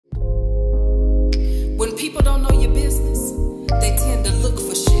they tend to look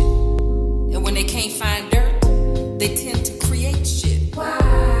for shit. And when they can't find dirt, they tend to create shit. Why?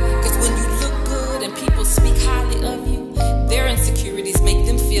 Cause when you look good and people speak highly of you, their insecurities make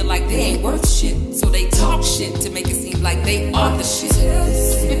them feel like they ain't worth shit. So they talk shit to make it seem like they are the shit.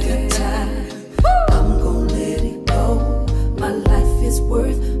 I'm gonna let it go. My life is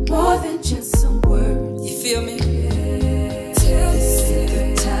worth more than just some words. You feel me? This is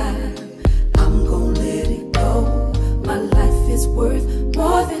the time. I'm gonna let it go. My life is worth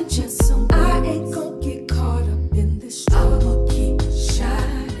more than just some words. I ain't gonna get caught up in this struggle. I'ma keep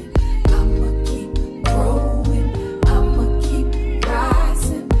shining. I'ma keep growing. I'ma keep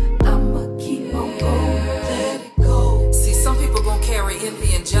rising. I'ma keep on going. Let it go. See, some people gonna carry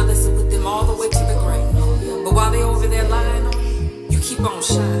envy and jealousy with them all the way to the grave. But while they over there lying on you, you keep on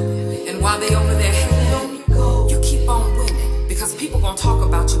shining. And while they over there hating on you, you keep on winning. Because people gonna talk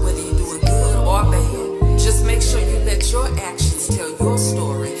about you whether you're doing good or bad. Just make sure you let your actions tell you